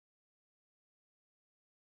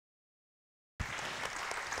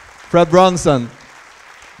Fred Bronson.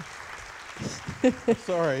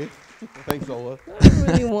 Sorry. Thanks, Ola. I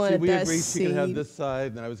really wanted we that agreed she could have scene. this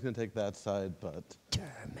side, and I was going to take that side, but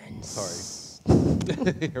Germans.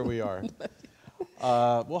 sorry. Here we are.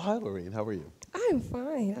 Well, hi, Loreen. How are you? I'm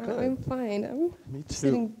fine. Good. I'm fine. I'm Me too.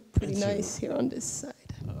 sitting pretty Me too. nice here on this side.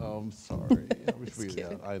 Oh, I'm sorry. I wish Just we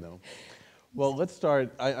kidding. I know. Well, let's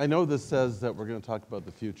start. I know this says that we're going to talk about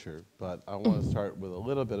the future, but I want to start with a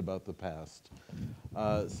little bit about the past.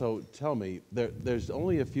 So tell me, there's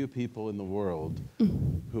only a few people in the world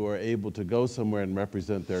who are able to go somewhere and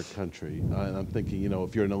represent their country. And I'm thinking, you know,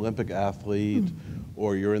 if you're an Olympic athlete,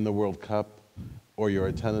 or you're in the World Cup, or you're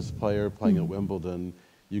a tennis player playing at Wimbledon,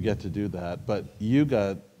 you get to do that. But you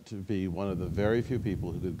got to be one of the very few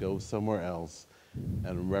people who could go somewhere else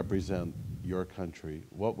and represent your country.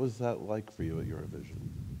 What was that like for you at Eurovision?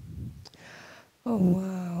 Oh,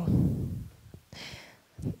 wow.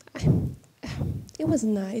 It was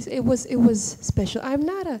nice. It was special. I'm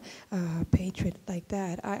not a patriot like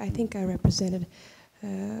that. I think I represented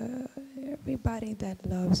everybody that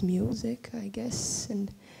loves music, I guess,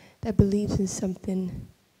 and that believes in something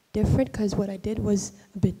different, because what I did was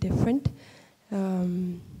a bit different.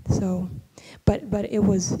 But it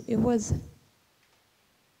was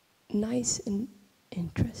nice and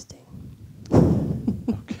interesting.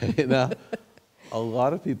 Okay, now, a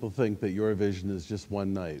lot of people think that Eurovision is just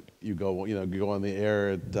one night. You go on the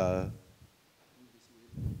air at.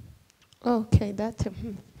 Okay, that.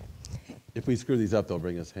 If we screw these up, they'll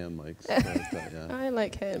bring us hand mics. But, yeah. I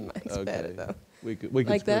like hand mics better though. We could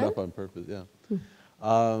Like screw it that? up on purpose. Yeah.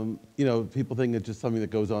 You know, people think it's just something that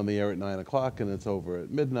goes on the air at 9 o'clock and it's over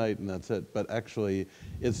at midnight and that's it. But actually,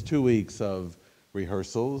 it's 2 weeks of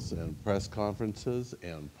rehearsals and press conferences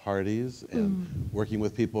and parties and working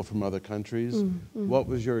with people from other countries. What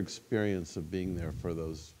was your experience of being there for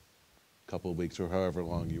those couple of weeks or however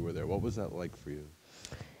long you were there? What was that like for you?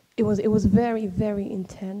 It was very, very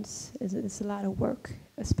intense. It's a lot of work,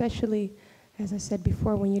 especially, as I said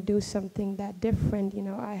before, when you do something that different. You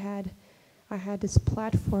know, I had this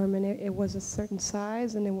platform, and it was a certain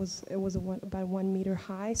size, and it was about 1 meter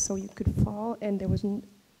high, so you could fall, and there was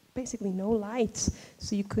basically no lights,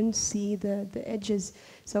 so you couldn't see the edges.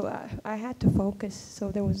 So I had to focus.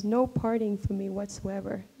 So there was no partying for me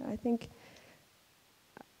whatsoever. I think.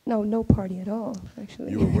 No party at all,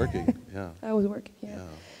 actually. You were working, yeah. I was working, yeah.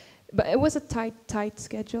 But it was a tight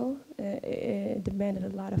schedule. It demanded a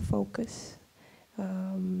lot of focus.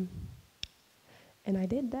 And I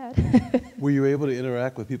did that. Were you able to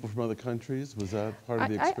interact with people from other countries? Was that part of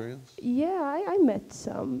the experience? Yeah, I met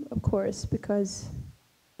some, of course, but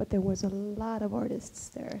there was a lot of artists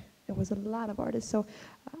there. There was a lot of artists. So,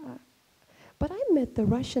 but I met the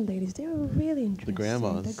Russian ladies. They were really interesting. The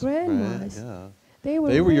grandmas. The grandmas. Right, yeah. They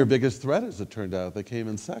were your biggest threat, as it turned out. They came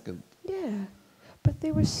in second. Yeah. But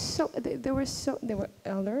they were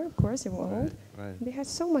elder, of course, they were old. Right. They had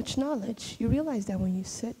so much knowledge. You realize that when you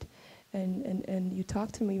sit and you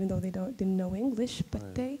talk to them, even though they didn't know English,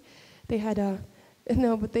 but they had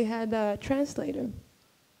a translator.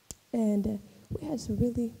 And we had some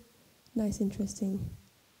really nice, interesting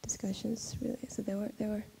discussions, really. So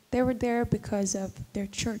they were there because of their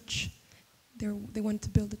church. They wanted to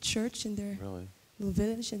build a church in their little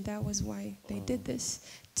village, and that was why they did this,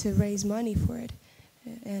 to raise money for it.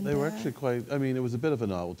 And they were actually quite, I mean, it was a bit of a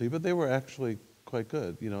novelty, but they were actually quite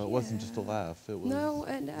good. You know, it wasn't just a laugh. It was. No,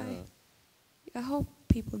 and I hope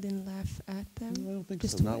people didn't laugh at them. No, I don't think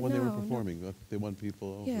just so. Not when they were performing. No. They won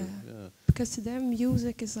people over. Yeah. Yeah. Because to them,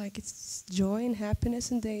 music is like, it's joy and happiness,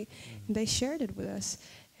 and they shared it with us.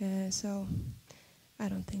 So I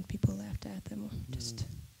don't think people laughed at them, or just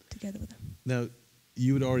together with them. Now,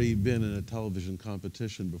 you had already been in a television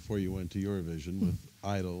competition before you went to Eurovision with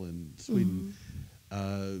Idol in Sweden.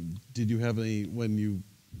 Did you have any, when you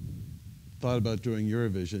thought about doing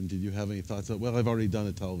Eurovision, did you have any thoughts of, well, I've already done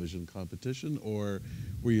a television competition, or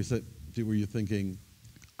were you thinking,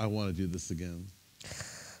 I want to do this again?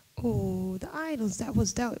 Oh, the Idols, that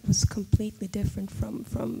was completely different from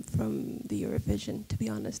the Eurovision, to be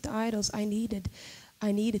honest. The Idols, I needed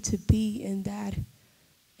to be in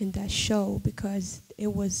that show, because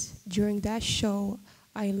it was during that show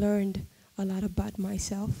I learned a lot about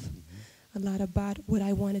myself, a lot about what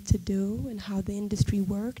I wanted to do and how the industry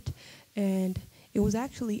worked. And it was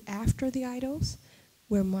actually after the Idols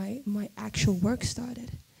where my actual work started,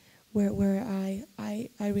 where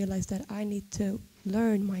I realized that I need to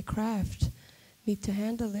learn my craft, need to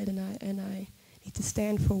handle it, and I need to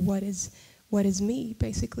stand for what is me,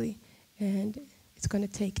 basically. And it's going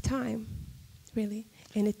to take time, really.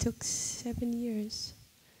 And it took 7 years.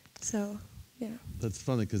 So Yeah. That's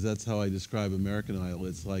funny because that's how I describe American Idol.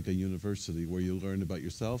 It's like a university where you learn about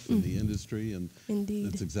yourself and the industry, and Indeed.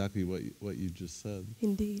 that's exactly what you just said.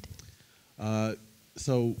 Indeed.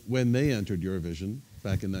 So when they entered Eurovision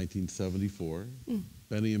back in 1974,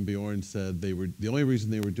 Benny and Bjorn said they were the only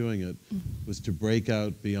reason they were doing it was to break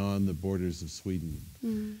out beyond the borders of Sweden.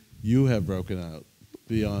 You have broken out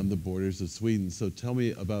beyond the borders of Sweden. So tell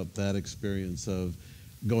me about that experience of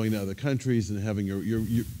going to other countries and having your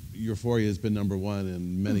Euphoria has been #1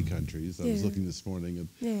 in many countries. I was looking this morning at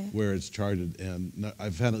where it's charted, and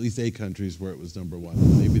I've had at least 8 countries where it was #1.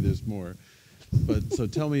 Maybe there's more. But so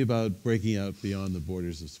tell me about breaking out beyond the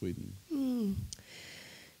borders of Sweden.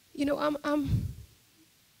 You know,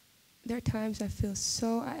 there are times I feel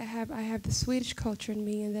so. I have the Swedish culture in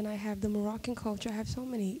me, and then I have the Moroccan culture. I have so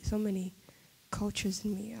many cultures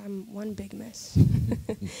in me. I'm one big mess.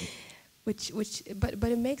 But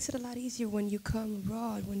it makes it a lot easier when you come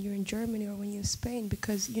abroad, when you're in Germany or when you're in Spain,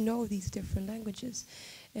 because you know these different languages,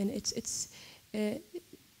 and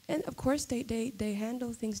and of course they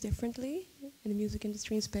handle things differently in the music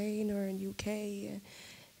industry in Spain or in UK,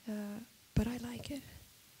 but I like it,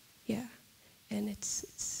 yeah, and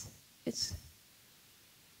it's good.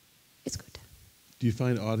 Do you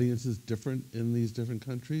find audiences different in these different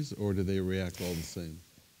countries, or do they react all the same?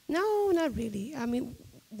 No, not really. I mean,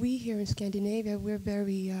 we here in Scandinavia, we're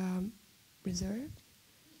very reserved,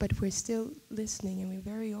 but we're still listening, and we're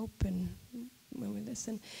very open when we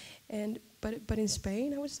listen. But in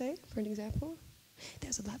Spain, I would say, for an example,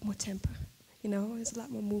 there's a lot more temper. You know, there's a lot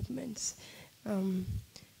more movements.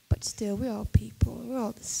 But still, we're all people. We're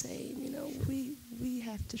all the same. You know, we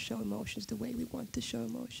have to show emotions the way we want to show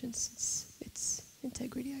emotions. It's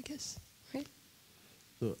integrity, I guess, right?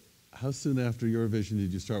 So, how soon after Eurovision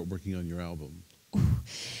did you start working on your album?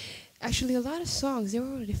 Actually, a lot of songs, they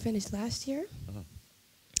were already finished last year.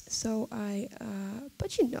 So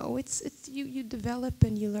but you know, it's you develop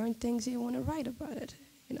and you learn things and you want to write about it,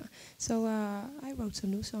 you know. So I wrote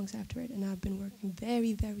some new songs after it, and I've been working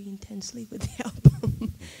very, very intensely with the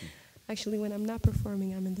album. Actually, when I'm not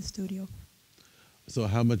performing, I'm in the studio. So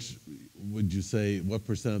how much would you say, what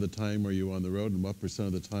 % of the time are you on the road, and what %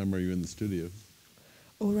 of the time are you in the studio?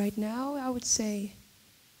 Oh, right now, I would say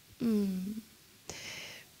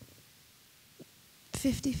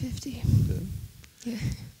 50-50. Okay. Yeah.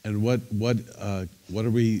 And what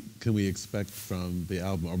can we expect from the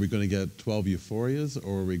album? Are we going to get 12 Euphorias,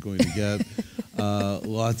 or are we going to get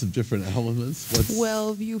lots of different elements?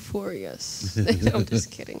 12 Euphorias. No, I'm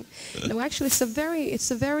just kidding. No, actually, it's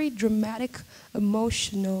a very dramatic,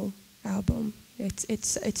 emotional album.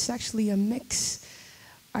 It's actually a mix.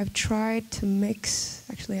 I've tried to mix.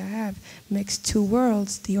 Actually, I have mixed 2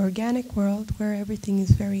 worlds: the organic world, where everything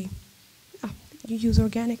is very. You use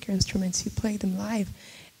organic instruments, you play them live,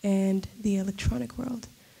 and the electronic world,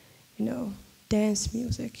 you know, dance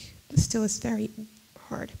music. Still, it's very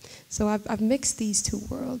hard. So I've mixed these 2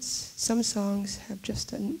 worlds. Some songs have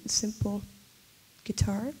just a simple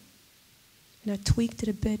guitar, and I tweaked it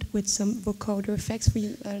a bit with some vocoder effects for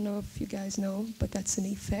you. I don't know if you guys know, but that's an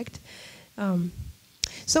effect.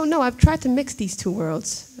 So no, I've tried to mix these 2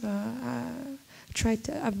 worlds.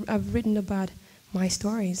 I've written about my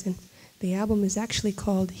stories, and the album is actually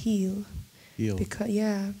called Heal. Heal.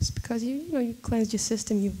 It's because you cleansed your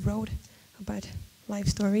system. You wrote about life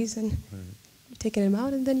stories, and you're taking them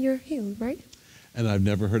out, and then you're healed, right? And I've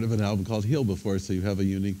never heard of an album called Heal before, so you have a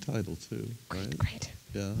unique title too, right? Great.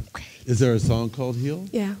 Yeah. Great. Is there a song called Heal?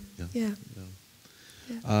 Yeah.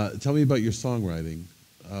 Tell me about your songwriting.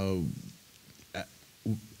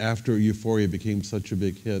 After Euphoria became such a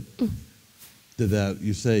big hit,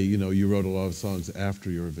 you say you wrote a lot of songs after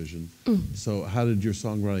Eurovision. So how did your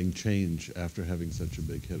songwriting change after having such a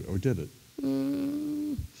big hit, or did it?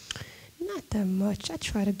 Not that much. I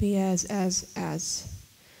try to be as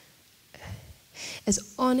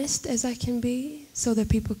honest as I can be, so that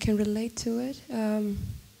people can relate to it.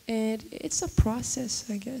 And it's a process,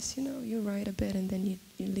 I guess. You write a bit, and then you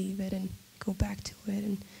leave it and go back to it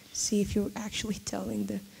and see if you're actually telling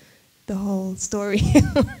the whole story,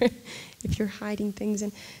 or if you're hiding things.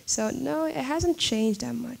 And so no, it hasn't changed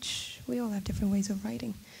that much. We all have different ways of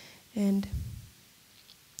writing, and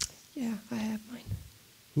yeah, I have mine.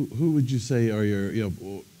 Who would you say are your,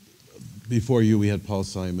 before you we had Paul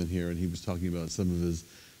Simon here, and he was talking about some of his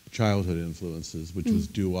childhood influences, which was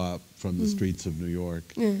doo-wop from the streets of New York.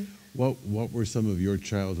 What were some of your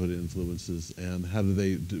childhood influences, and how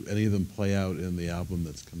do any of them play out in the album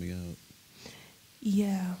that's coming out?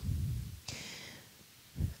 Yeah.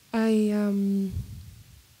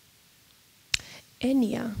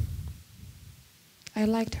 Enya. I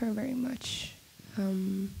liked her very much.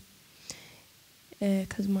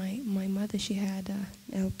 because my mother, she had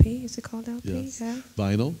LP. Is it called LP? Yes. Yeah.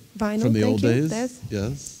 Vinyl? Vinyl. From the thank old you. days? That's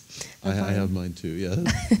Yes. A I vinyl. have mine too, yes.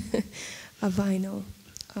 a vinyl.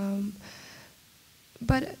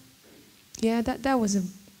 But yeah, that was a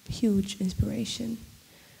huge inspiration.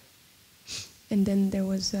 And then there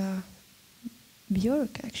was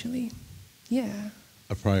Björk, actually. Yeah.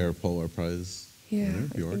 A prior Polar Prize Yeah, winner,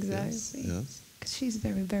 Bjork, exactly. yes. Because she's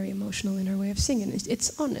very, very emotional in her way of singing.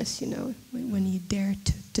 It's honest, you know, when you dare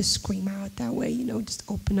to scream out that way, you know, just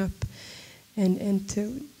open up and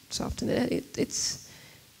to soften it. It's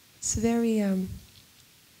very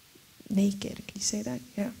naked. Can you say that?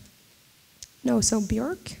 Yeah. No, so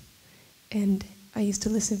Björk, and I used to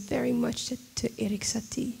listen very much to Erik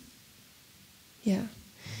Satie. Yeah.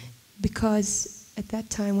 Because at that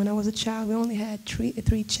time, when I was a child, we only had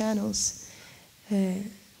three channels.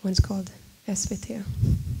 One's called SVT.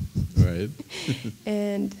 Right.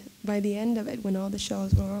 And by the end of it, when all the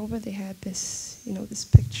shows were over, they had this, you know, this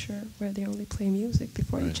picture where they only play music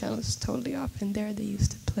before the Right. channel is totally off. And there they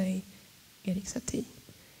used to play Erik Satie.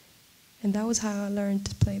 And that was how I learned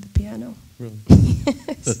to play the piano. Really?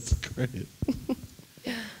 That's great.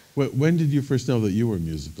 When did you first know that you were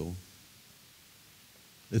musical?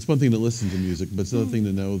 It's one thing to listen to music, but it's another thing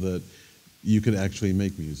to know that you could actually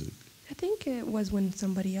make music. I think it was when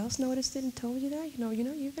somebody else noticed it and told you that. You know,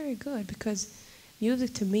 you're very good, because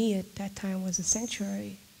music to me at that time was a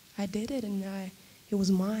sanctuary. I did it, and it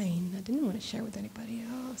was mine. I didn't want to share with anybody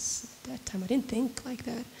else at that time. I didn't think like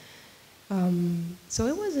that. So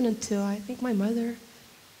it wasn't until I think my mother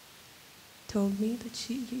told me that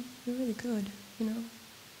you're really good. You know,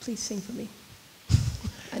 please sing for me.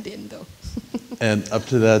 I didn't though. And up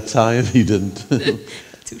to that time, you didn't.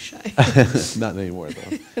 Too shy. Not anymore,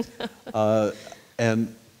 though.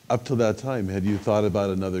 And up to that time, had you thought about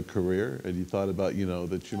another career? Had you thought about, you know,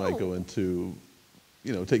 that you might go into,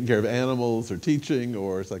 you know, taking care of animals or teaching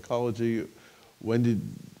or psychology?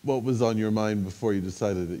 What was on your mind before you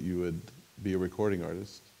decided that you would be a recording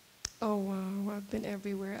artist? Oh, wow, I've been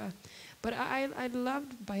everywhere. But I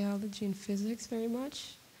loved biology and physics very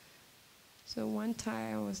much. So one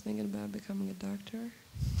time I was thinking about becoming a doctor.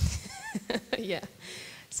 Yeah.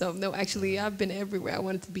 So no, actually I've been everywhere. I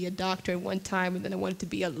wanted to be a doctor at one time, and then I wanted to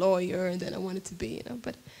be a lawyer, and then I wanted to be, you know,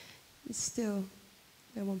 but it's still,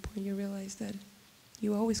 at one point you realize that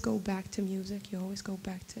you always go back to music, you always go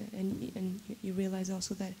back to, and you realize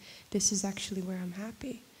also that this is actually where I'm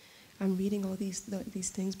happy. I'm reading all these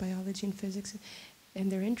things, biology and physics,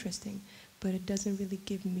 and they're interesting, but it doesn't really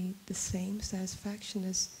give me the same satisfaction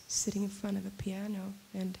as sitting in front of a piano.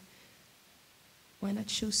 And why not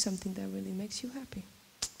choose something that really makes you happy,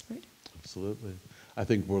 right? Absolutely. I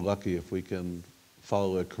think we're lucky if we can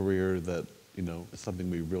follow a career that, you know, is something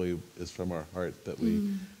we really is from our heart, that we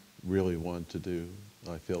really want to do.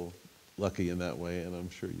 I feel lucky in that way, and I'm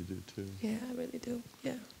sure you do too. Yeah, I really do,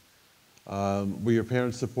 yeah. Were your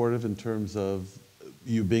parents supportive in terms of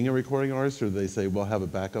you being a recording artist, or did they say, well, have a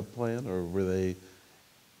backup plan, or were they?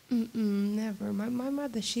 Never. My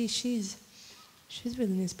mother, she's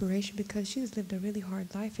really an inspiration, because she's lived a really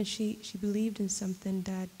hard life, and she believed in something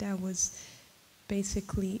that was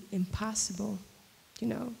basically impossible, you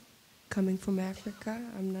know. Coming from Africa,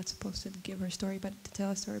 I'm not supposed to give her story, but to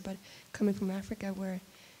tell a story, but coming from Africa where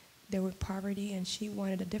there was poverty, and she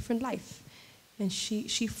wanted a different life, and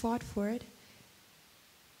she fought for it,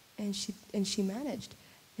 and she managed,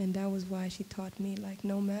 and that was why she taught me, like,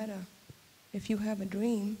 no matter if you have a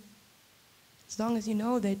dream, as long as you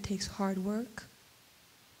know that it takes hard work,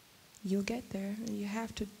 you'll get there, and you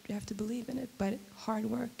have to believe in it, but hard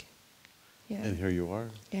work. Yeah. And here you are.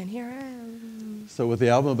 And here I am. So with the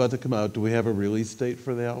album about to come out, do we have a release date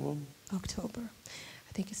for the album? October.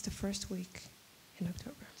 I think it's the first week in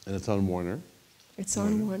October. And it's on Warner. It's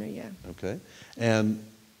on Warner, yeah. Okay. And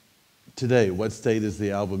today, what state is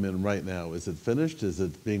the album in right now? Is it finished? Is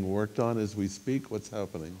it being worked on as we speak? What's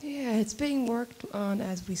happening? Yeah, it's being worked on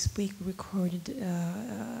as we speak. We recorded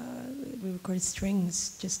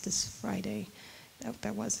strings just this Friday.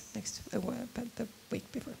 That was about the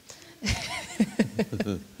week before.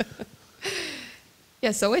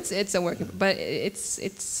 Yeah, so it's a work, but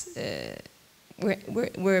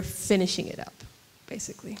we're finishing it up,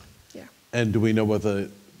 basically. Yeah. And do we know what the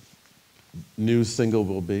new single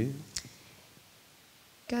will be?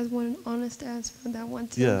 Guys want an honest answer on that one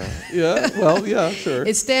too? Yeah. Well, yeah, sure.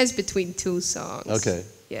 It stands between two songs. Okay.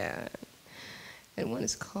 Yeah. And one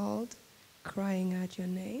is called "Crying Out Your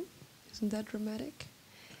Name." Isn't that dramatic?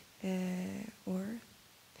 Or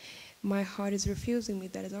 "My Heart Is Refusing Me,"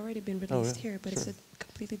 that has already been released here, but it's a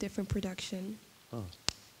completely different production. Oh.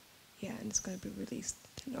 Yeah, and it's going to be released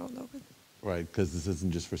all over Right, because this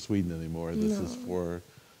isn't just for Sweden anymore. This is No. for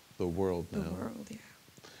the world now. The world, yeah.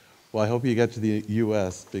 Well, I hope you get to the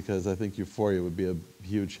U.S. because I think Euphoria would be a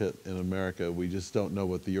huge hit in America. We just don't know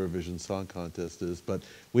what the Eurovision Song Contest is, but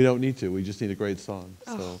we don't need to. We just need a great song.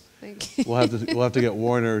 Oh, So thank you. we'll have to get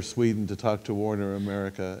Warner Sweden to talk to Warner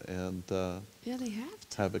America and Yeah, they have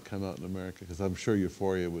to. have it come out in America because I'm sure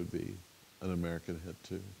Euphoria would be an American hit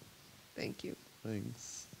too. Thank you.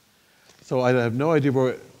 Thanks. So I have no idea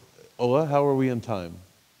where. Ola, how are we in time?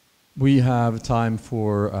 We have time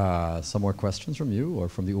for some more questions from you or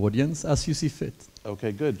from the audience, as you see fit.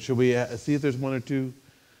 Okay, good. Should we see if there's one or two?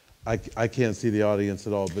 I can't see the audience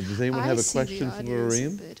at all, but does anyone have a question for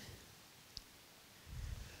Loreen?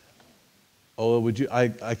 Ola, would you?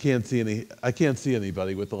 I can't see any. I can't see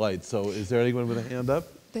anybody with the lights. So, is there anyone with a hand up?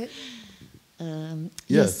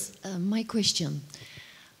 Yes. My question.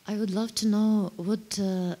 I would love to know what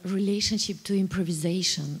relationship to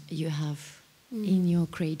improvisation you have in your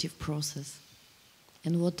creative process,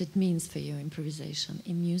 and what it means for you, improvisation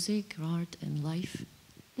in music, art, and life.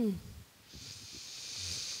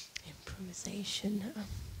 Improvisation.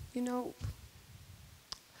 You know,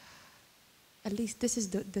 at least this is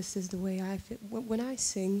the way I feel. When I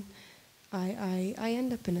sing, I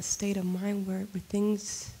end up in a state of mind where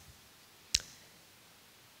things,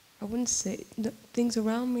 I wouldn't say, things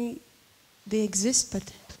around me, they exist,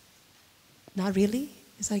 but not really.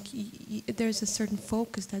 It's like there's a certain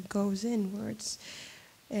focus that goes in where it's,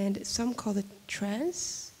 and some call it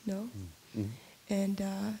trance, no? And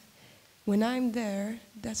when I'm there,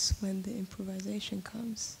 that's when the improvisation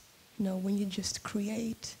comes. You know, when you just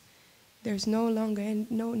create. There's no longer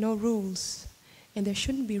no rules, and there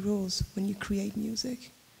shouldn't be rules when you create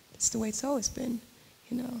music. That's the way it's always been,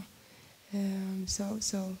 you know.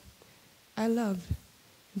 So I love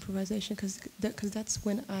improvisation because that's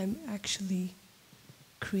when I'm actually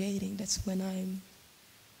creating. That's when I'm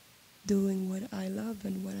doing what I love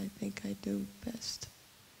and what I think I do best.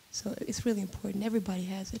 So it's really important. Everybody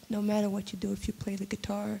has it, no matter what you do. If you play the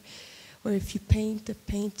guitar, or if you paint a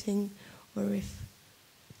painting, or if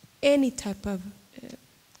any type of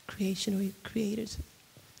creation or creators,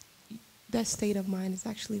 that state of mind is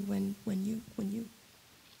actually when you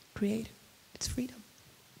create. It's freedom.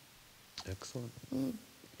 Excellent.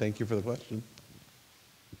 Thank you for the question.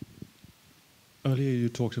 Earlier you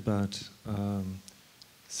talked about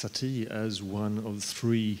Satie as one of the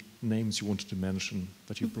three names you wanted to mention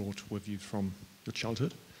that you brought with you from your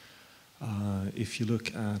childhood. If you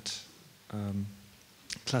look at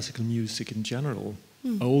classical music in general,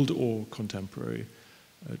 old or contemporary,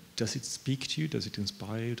 does it speak to you? Does it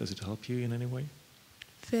inspire you? Does it help you in any way?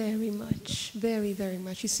 Very much, very, very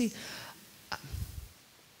much. You see,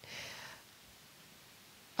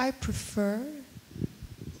 I prefer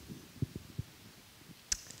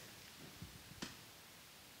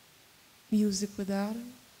music without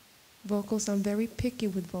vocals. I'm very picky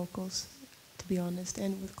with vocals, to be honest.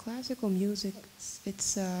 And with classical music,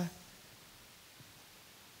 it's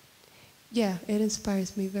yeah, it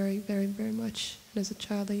inspires me very, very, very much. And as a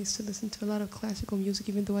child, I used to listen to a lot of classical music,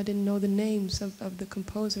 even though I didn't know the names of the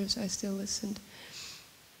composers, I still listened.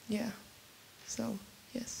 Yeah. So,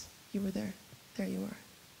 yes, you were there. There you are.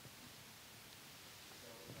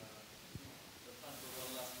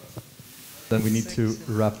 Then we need to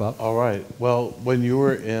wrap up. All right. Well, when you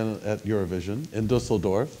were at Eurovision in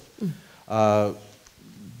Dusseldorf,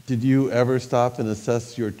 did you ever stop and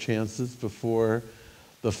assess your chances before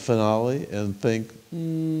the finale and think,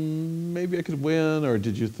 maybe I could win, or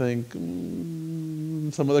did you think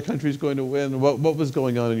some other country's going to win? What was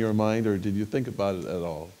going on in your mind, or did you think about it at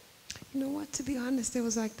all? You know what? To be honest, it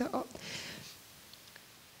was like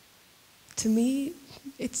to me,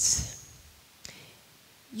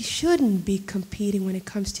 you shouldn't be competing when it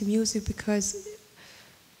comes to music because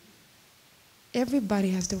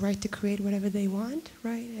everybody has the right to create whatever they want,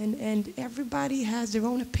 right? And everybody has their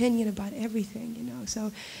own opinion about everything, you know.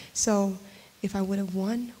 So if I would have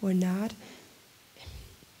won or not,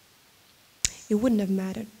 it wouldn't have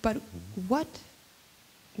mattered. But what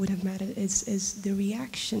would have mattered is the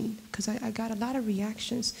reaction, because I got a lot of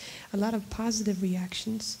reactions, a lot of positive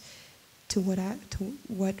reactions to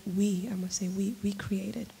what we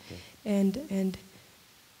created. Yeah. And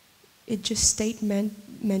it just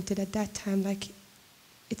meant it at that time, like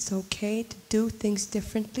it's okay to do things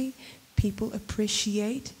differently. People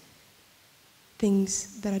appreciate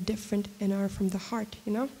things that are different and are from the heart,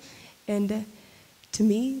 you know? And to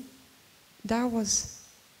me, that was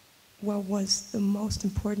what was the most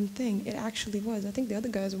important thing. It actually was. I think the other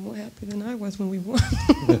guys were more happy than I was when we won.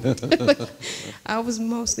 I was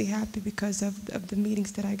mostly happy because of the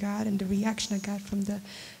meetings that I got and the reaction I got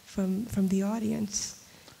from the audience,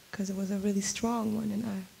 because it was a really strong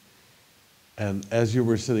one. And as you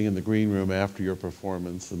were sitting in the green room after your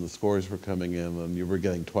performance and the scores were coming in and you were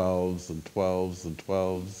getting 12s and 12s and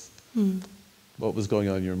 12s, what was going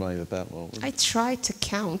on in your mind at that moment? I tried to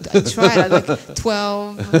count. I tried, like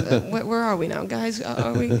 12. Where are we now, guys?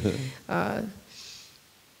 Are we?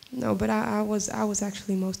 No, but I was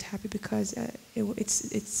actually most happy because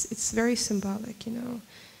it's very symbolic, you know,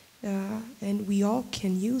 and we all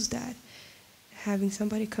can use that. Having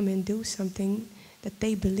somebody come and do something that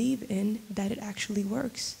they believe in, that it actually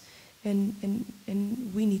works, and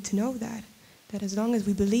we need to know that as long as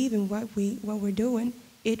we believe in what we're doing,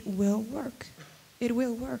 it will work. It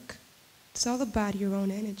will work. It's all about your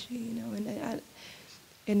own energy, you know.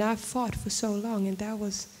 And I fought for so long, and it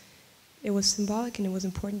was symbolic and it was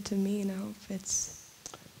important to me, and I hope it's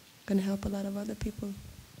going to help a lot of other people.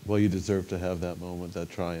 Well, you deserve to have that moment,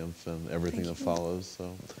 that triumph, and everything that follows.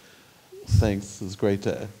 So, thanks. It was great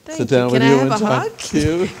to sit down with you and talk to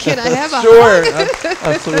you. Can I have a sure, hug?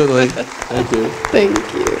 Absolutely. Thank you. Thank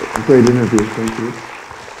you. Great interview. Thank you.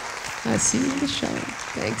 I'll see you in the show.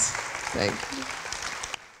 Thanks. Thank you.